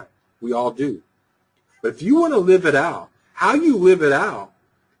time to time. We all do. But if you want to live it out, how you live it out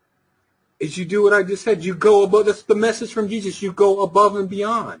is you do what I just said. You go above. That's the message from Jesus. You go above and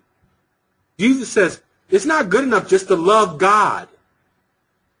beyond. Jesus says, it's not good enough just to love God,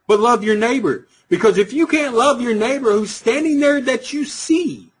 but love your neighbor. Because if you can't love your neighbor who's standing there that you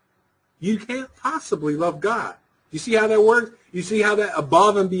see, you can't possibly love God. You see how that works? You see how that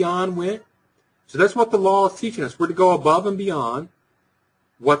above and beyond went? So that's what the law is teaching us. We're to go above and beyond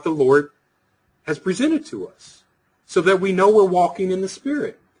what the Lord has presented to us so that we know we're walking in the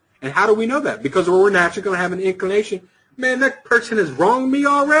Spirit. And how do we know that? Because we're naturally going to have an inclination, man, that person has wronged me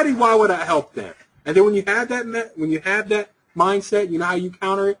already. Why would I help them? And then when you have that mindset, you know how you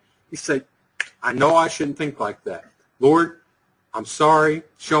counter it? You say, I know I shouldn't think like that. Lord, I'm sorry.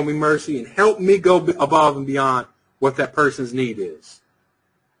 Show me mercy and help me go above and beyond what that person's need is.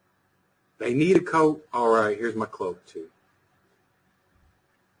 They need a coat. All right, here's my cloak too.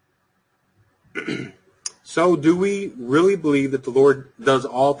 So do we really believe that the Lord does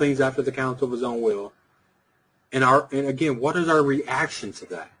all things after the counsel of his own will? And again, what is our reaction to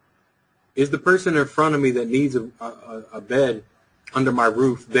that? Is the person in front of me that needs a bed under my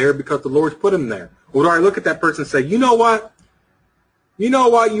roof there because the Lord's put him there? Or do I look at that person and say, you know what? You know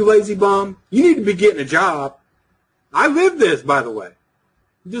what, you lazy bum? You need to be getting a job. I live this, by the way.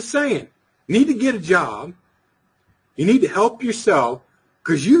 I'm just saying. You need to get a job. You need to help yourself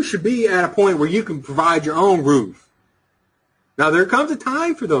because you should be at a point where you can provide your own roof. Now, there comes a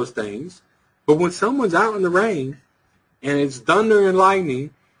time for those things, but when someone's out in the rain and it's thunder and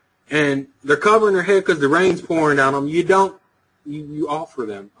lightning and they're covering their head because the rain's pouring down on them, you offer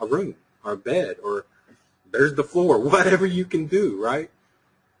them a room or a bed or there's the floor, whatever you can do, right?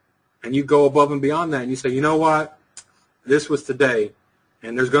 And you go above and beyond that and you say, you know what? This was today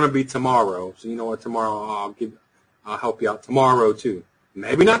and there's going to be tomorrow. So you know what? Tomorrow I'll help you out tomorrow too.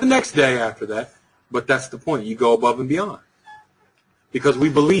 Maybe not the next day after that, but that's the point. You go above and beyond. Because we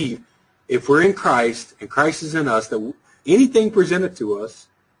believe if we're in Christ and Christ is in us, that anything presented to us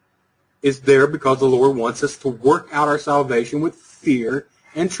is there because the Lord wants us to work out our salvation with fear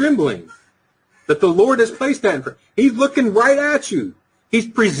and trembling. That the Lord has placed that in front. He's looking right at you. He's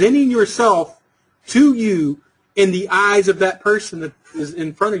presenting yourself to you in the eyes of that person that is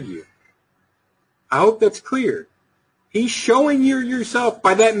in front of you. I hope that's clear. He's showing you yourself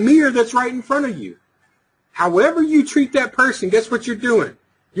by that mirror that's right in front of you. However you treat that person, guess what you're doing?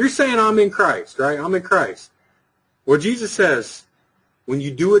 You're saying, I'm in Christ, right? I'm in Christ. Well, Jesus says, when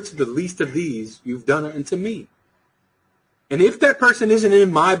you do it to the least of these, you've done it unto me. And if that person isn't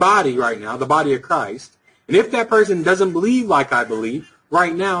in my body right now, the body of Christ, and if that person doesn't believe like I believe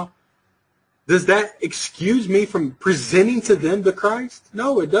right now, Does that excuse me from presenting to them the Christ?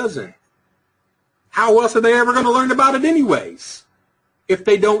 No, it doesn't. How else are they ever going to learn about it anyways if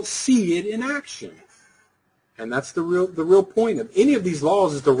they don't see it in action? And that's the real point of any of these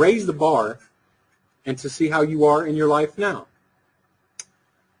laws, is to raise the bar and to see how you are in your life now.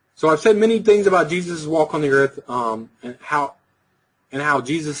 So I've said many things about Jesus' walk on the earth, and how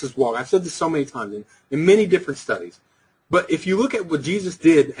Jesus' walk. I've said this so many times in many different studies. But if you look at what Jesus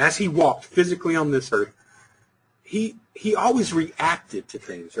did as he walked physically on this earth, he always reacted to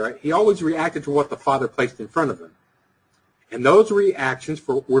things, right? He always reacted to what the Father placed in front of him. And those reactions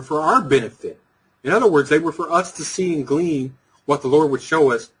were for our benefit. In other words, they were for us to see and glean what the Lord would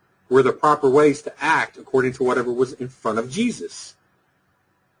show us were the proper ways to act according to whatever was in front of Jesus.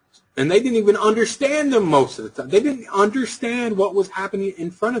 And they didn't even understand them most of the time. They didn't understand what was happening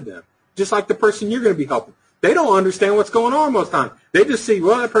in front of them. Just like the person you're going to be helping. They don't understand what's going on most of the time. They just see,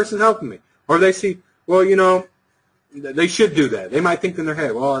 well, that person's helping me. Or they see, well, they should do that. They might think in their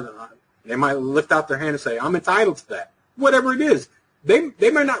head, well, they might lift out their hand and say, I'm entitled to that. Whatever it is. They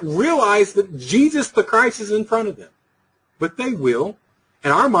may not realize that Jesus the Christ is in front of them. But they will.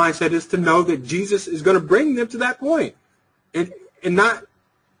 And our mindset is to know that Jesus is going to bring them to that point. And not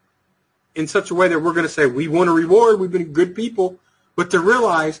in such a way that we're going to say, we want a reward, we've been good people. But to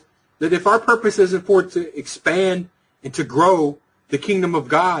realize that if our purpose isn't for it to expand and to grow the kingdom of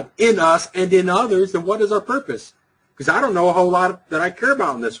God in us and in others, then what is our purpose? Because I don't know a whole lot that I care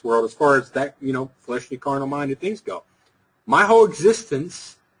about in this world as far as that, fleshly, carnal-minded things go. My whole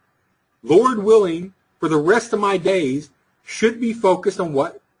existence, Lord willing, for the rest of my days, should be focused on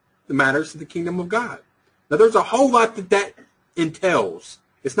what matters to the kingdom of God. Now, there's a whole lot that entails.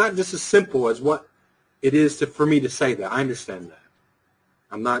 It's not just as simple as what it is for me to say that. I understand that.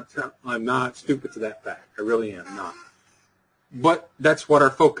 I'm not stupid to that fact. I really am not. But that's what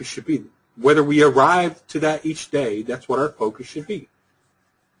our focus should be. Whether we arrive to that each day, that's what our focus should be.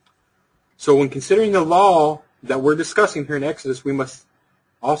 So when considering the law that we're discussing here in Exodus, we must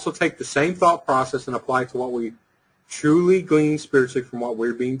also take the same thought process and apply it to what we truly glean spiritually from what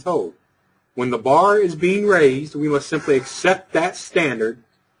we're being told. When the bar is being raised, we must simply accept that standard,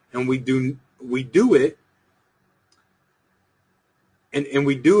 and we do it, and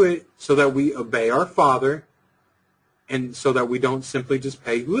we do it so that we obey our Father, and so that we don't simply just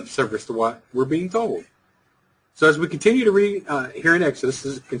pay lip service to what we're being told. So as we continue to read here in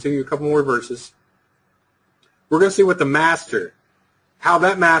Exodus, continue a couple more verses, we're going to see what how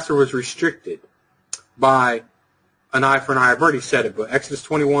that master was restricted by an eye for an eye. I've already said it, but Exodus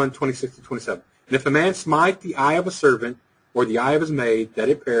 21, 26 to 27. And if a man smite the eye of a servant or the eye of his maid, that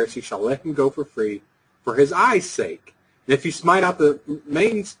it perish, he shall let him go for free for his eye's sake. And if you smite out the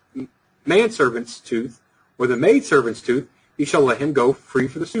manservant's tooth or the maidservant's tooth, he shall let him go free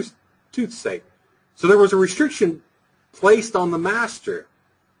for the tooth's sake. So there was a restriction placed on the master.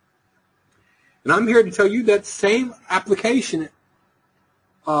 And I'm here to tell you that same application,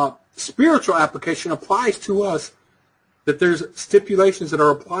 spiritual application, applies to us, that there's stipulations that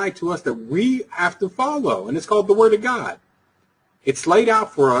are applied to us that we have to follow. And it's called the Word of God. It's laid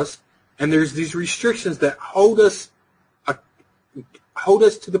out for us, and there's these restrictions that hold us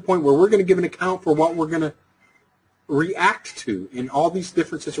to the point where we're going to give an account for what we're going to react to in all these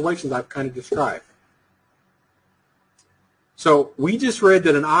different situations I've kind of described. So we just read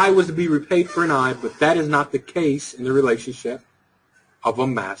that an eye was to be repaid for an eye, but that is not the case in the relationship of a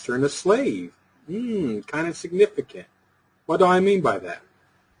master and a slave. Kind of significant. What do I mean by that?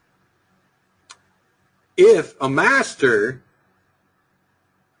 If a master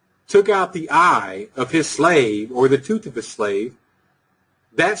took out the eye of his slave or the tooth of his slave,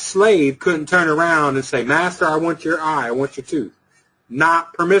 that slave couldn't turn around and say, Master, I want your eye, I want your tooth.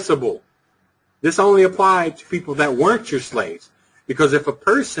 Not permissible. This only applied to people that weren't your slaves. Because if a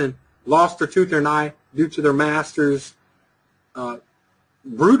person lost their tooth or an eye due to their master's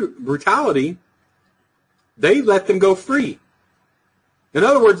brutality, they let them go free. In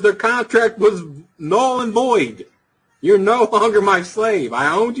other words, their contract was null and void. You're no longer my slave.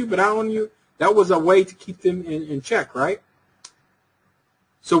 I owned you, but I own you. That was a way to keep them in check, right?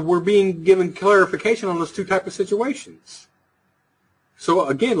 So we're being given clarification on those two types of situations. So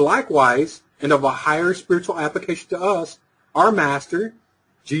again, likewise, and of a higher spiritual application to us, our master,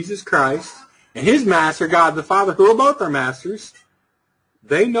 Jesus Christ, and his master, God the Father, who are both our masters,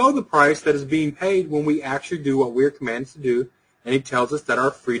 they know the price that is being paid when we actually do what we're commanded to do, and he tells us that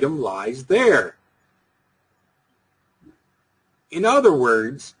our freedom lies there. In other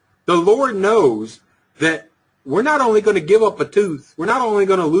words, the Lord knows that we're not only going to give up a tooth, we're not only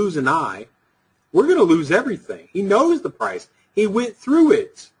going to lose an eye, we're going to lose everything. He knows the price. He went through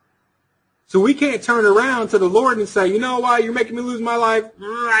it. So we can't turn around to the Lord and say, you know what, you're making me lose my life.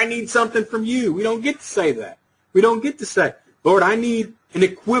 I need something from you. We don't get to say that. We don't get to say, Lord, I need an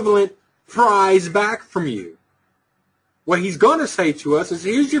equivalent prize back from you. What he's going to say to us is,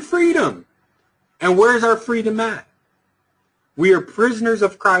 here's your freedom. And where's our freedom at? We are prisoners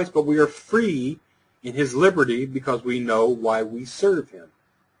of Christ, but we are free in his liberty because we know why we serve him.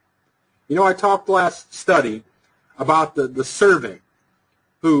 You know, I talked last study about the servant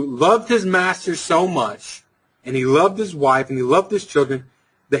who loved his master so much, and he loved his wife, and he loved his children,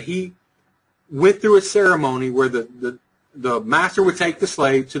 that he went through a ceremony where the master would take the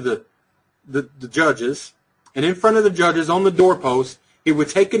slave to the judges, and in front of the judges on the doorpost, he would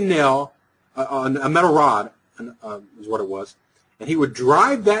take a nail, a metal rod, is what it was, and he would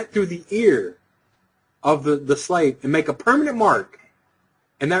drive that through the ear of the slave and make a permanent mark.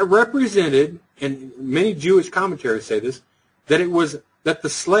 And that represented, and many Jewish commentaries say this, that the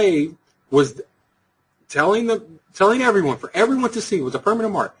slave was telling everyone, for everyone to see, it was a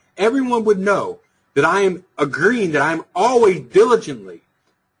permanent mark. Everyone would know that I am agreeing that I am always diligently.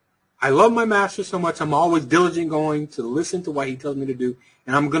 I love my master so much, I'm always diligent going to listen to what he tells me to do,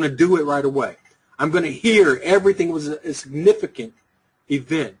 and I'm going to do it right away. I'm going to hear everything. It was a significant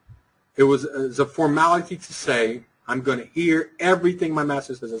event. It was a formality to say, I'm going to hear everything my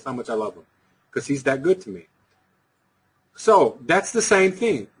master says. That's how much I love him, because he's that good to me. So that's the same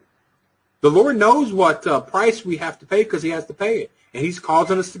thing. The Lord knows what price we have to pay because he has to pay it. And he's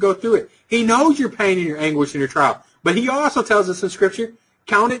causing us to go through it. He knows your pain and your anguish and your trial. But he also tells us in Scripture,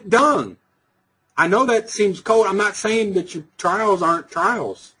 count it done. I know that seems cold. I'm not saying that your trials aren't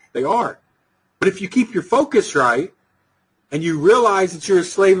trials. They are. But if you keep your focus right and you realize that you're a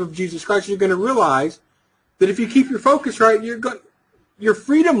slave of Jesus Christ, you're going to realize that if you keep your focus right, your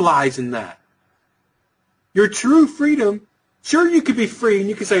freedom lies in that. Your true freedom, sure, you could be free and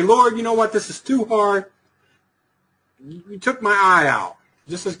you could say, Lord, you know what, this is too hard. You took my eye out.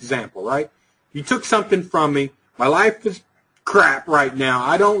 Just an example, right? You took something from me. My life is crap right now.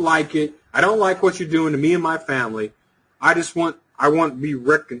 I don't like it. I don't like what you're doing to me and my family. I want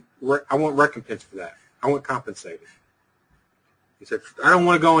recompense for that. I want compensated. He said, I don't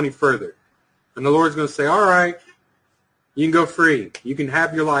want to go any further. And the Lord's going to say, all right, you can go free. You can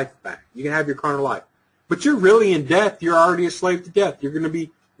have your life back. You can have your carnal life. But you're really in death. You're already a slave to death. You're going to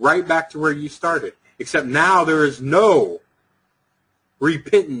be right back to where you started. Except now there is no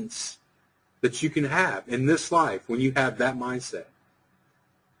repentance that you can have in this life when you have that mindset.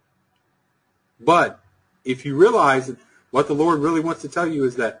 But if you realize that what the Lord really wants to tell you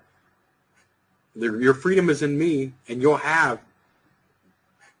is that your freedom is in me, and you'll have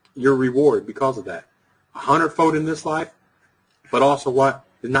your reward because of that. 100-fold in this life, but also what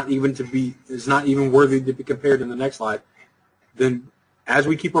is not even worthy to be compared in the next life. Then as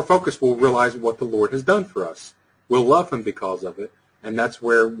we keep our focus, we'll realize what the Lord has done for us. We'll love him because of it, and that's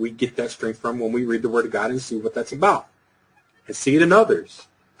where we get that strength from when we read the Word of God and see what that's about and see it in others.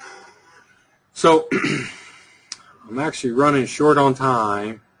 So I'm actually running short on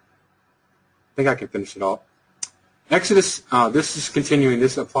time. I think I can finish it off. Exodus, this is continuing.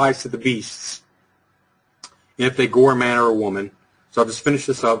 This applies to the beasts, and if they gore a man or a woman. So I'll just finish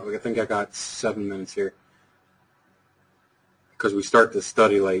this up. I think I got 7 minutes here because we start the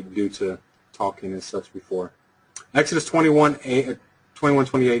study late due to talking and such before. Exodus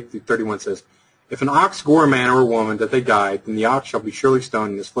 21:28 through 31 says, if an ox gore a man or a woman that they died, then the ox shall be surely stoned,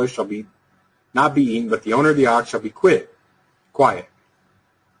 and his flesh shall not be eaten, but the owner of the ox shall be quiet.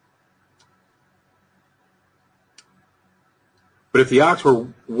 But if the ox were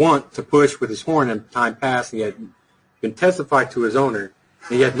wont to push with his horn in time past, and he had been testified to his owner,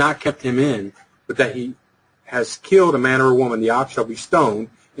 and he had not kept him in, but that he has killed a man or a woman, the ox shall be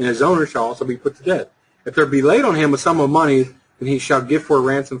stoned, and his owner shall also be put to death. If there be laid on him a sum of money, then he shall give for a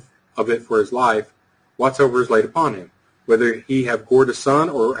ransom of it for his life, whatsoever is laid upon him. Whether he have gored a son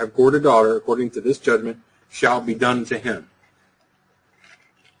or have gored a daughter, according to this judgment, shall be done to him.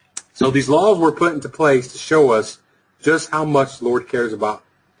 So these laws were put into place to show us just how much the Lord cares about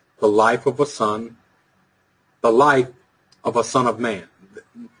the life of a son, the life of a son of man.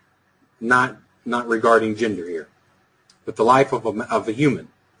 Not regarding gender here, but the life of a human.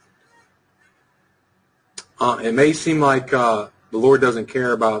 It may seem like the Lord doesn't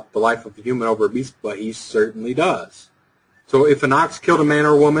care about the life of a human over a beast, but he certainly does. So if an ox killed a man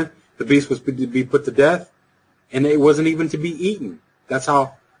or a woman, the beast was to be put to death, and it wasn't even to be eaten. That's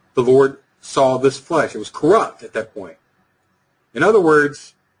how the Lord saw this flesh. It was corrupt at that point. In other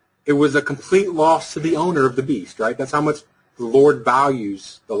words, it was a complete loss to the owner of the beast, right? That's how much the Lord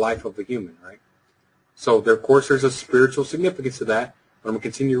values the life of a human, right? So, of course, there's a spiritual significance to that, but I'm going to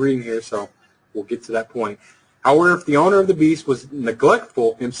continue reading here. So, we'll get to that point. However, if the owner of the beast was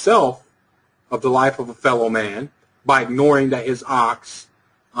neglectful himself of the life of a fellow man by ignoring that his ox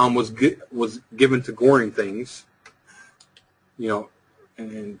was given to goring things,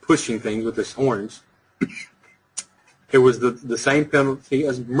 and pushing things with his horns, it was the same penalty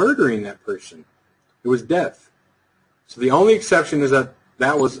as murdering that person. It was death. So the only exception is that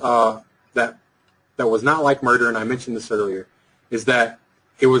was not like murder, and I mentioned this earlier, is that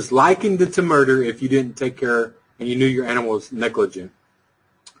it was likened to murder if you didn't take care and you knew your animal was negligent.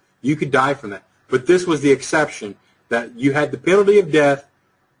 You could die from that. But this was the exception, that you had the penalty of death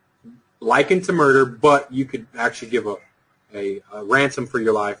likened to murder, but you could actually give a ransom for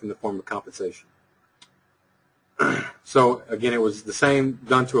your life in the form of compensation. So, again, it was the same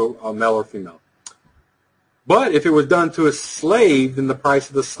done to a male or female. But if it was done to a slave, then the price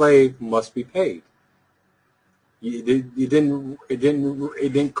of the slave must be paid. It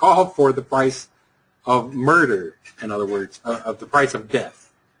didn't call for the price of murder, in other words, of the price of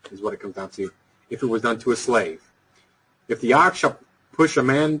death, is what it comes down to, if it was done to a slave. If the ox shall push a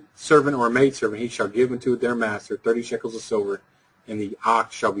manservant or a maidservant, he shall give unto their master 30 shekels of silver, and the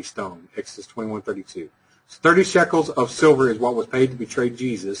ox shall be stoned. Exodus 21:32. So 30 shekels of silver is what was paid to betray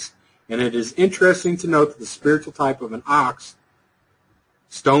Jesus, and it is interesting to note that the spiritual type of an ox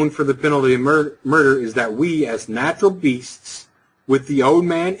stoned for the penalty of murder is that we, as natural beasts, with the old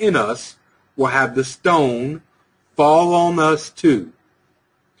man in us, will have the stone fall on us too.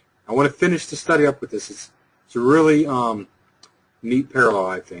 I want to finish the study up with this. It's a really neat parallel,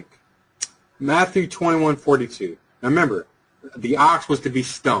 I think. Matthew 21:42. Now remember, the ox was to be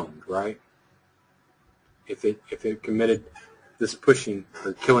stoned, right? If it committed this pushing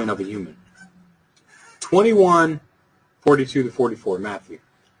or killing of a human. 21:42-44, Matthew.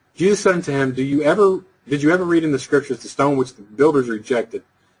 Jesus said unto him, Did you ever read in the scriptures, the stone which the builders rejected,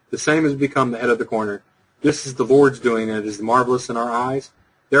 the same has become the head of the corner? This is the Lord's doing, and it is marvelous in our eyes.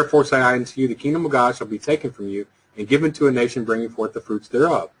 Therefore say I unto you, the kingdom of God shall be taken from you, and given to a nation bringing forth the fruits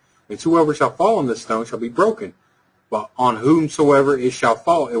thereof. And whosoever shall fall on this stone shall be broken, but on whomsoever it shall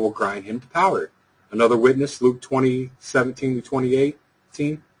fall, it will grind him to powder. Another witness, Luke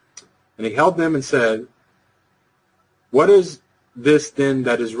 20:17-20:18. And he held them and said, What is this then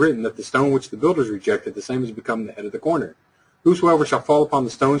that is written, that the stone which the builders rejected, the same has become the head of the corner? Whosoever shall fall upon the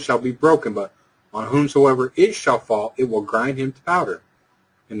stone shall be broken, but on whomsoever it shall fall, it will grind him to powder.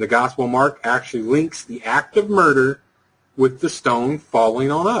 And the Gospel of Mark actually links the act of murder with the stone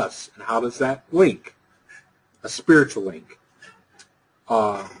falling on us. And how does that link? A spiritual link.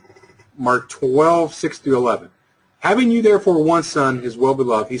 Mark 12:6-11. Having you therefore one son, his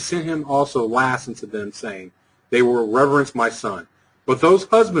well-beloved, he sent him also last unto them, saying, They will reverence my son. But those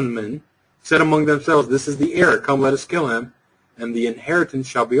husbandmen said among themselves, This is the heir, come let us kill him, and the inheritance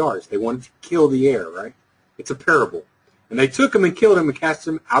shall be ours. They wanted to kill the heir, right? It's a parable. And they took him and killed him and cast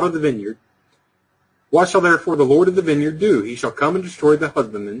him out of the vineyard. What shall therefore the Lord of the vineyard do? He shall come and destroy the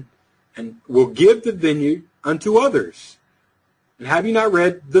husbandmen, and will give the vineyard unto others. And have you not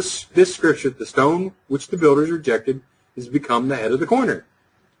read this scripture, the stone which the builders rejected has become the head of the corner?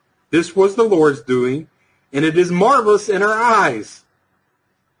 This was the Lord's doing, and it is marvelous in our eyes.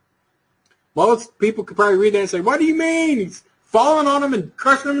 Most people could probably read that and say, what do you mean? He's falling on them and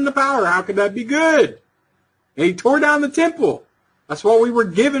crushing them into powder. How could that be good? And he tore down the temple. That's what we were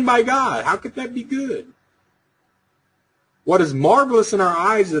given by God. How could that be good? What is marvelous in our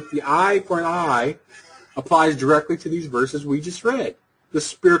eyes is that the eye for an eye applies directly to these verses we just read. The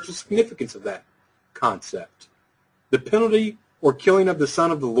spiritual significance of that concept. The penalty or killing of the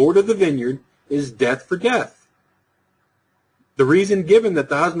son of the Lord of the vineyard is death for death. The reason given that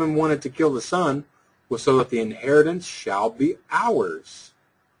the husband wanted to kill the son was so that the inheritance shall be ours.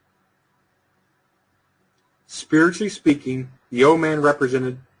 Spiritually speaking, the old man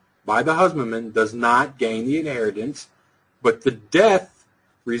represented by the husbandman does not gain the inheritance, but the death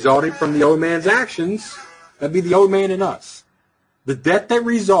resulting from the old man's actions, that'd be the old man in us. The death that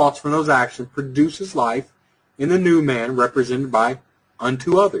results from those actions produces life in the new man represented by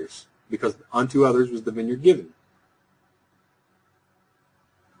unto others, because unto others was the vineyard given.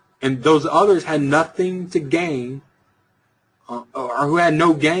 And those others had nothing to gain, or who had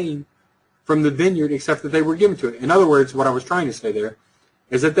no gain from the vineyard except that they were given to it. In other words, what I was trying to say there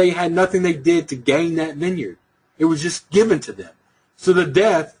is that they had nothing they did to gain that vineyard. It was just given to them. So the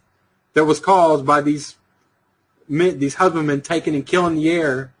death that was caused by these husbandmen taking and killing the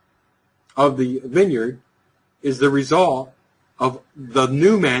heir of the vineyard is the result of the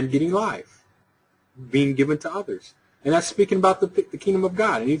new man getting life, being given to others. And that's speaking about the kingdom of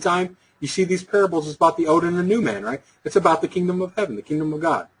God. Anytime you see these parables, it's about the old and the new man, right? It's about the kingdom of heaven, the kingdom of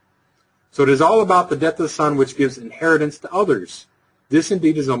God. So it is all about the death of the Son, which gives inheritance to others. This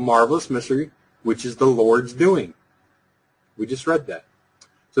indeed is a marvelous mystery, which is the Lord's doing. We just read that.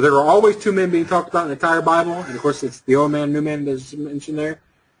 So there are always two men being talked about in the entire Bible, and of course it's the old man, new man that's mentioned there.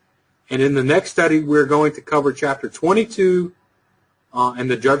 And in the next study, we're going to cover chapter 22 and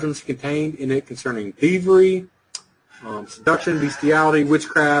the judgments contained in it concerning thievery, seduction, bestiality,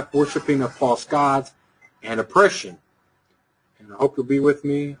 witchcraft, worshiping of false gods, and oppression. And I hope you'll be with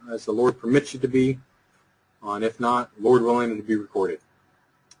me as the Lord permits you to be. And if not, Lord willing, it'll be recorded,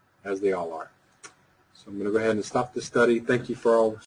 as they all are. So I'm going to go ahead and stop this study. Thank you for all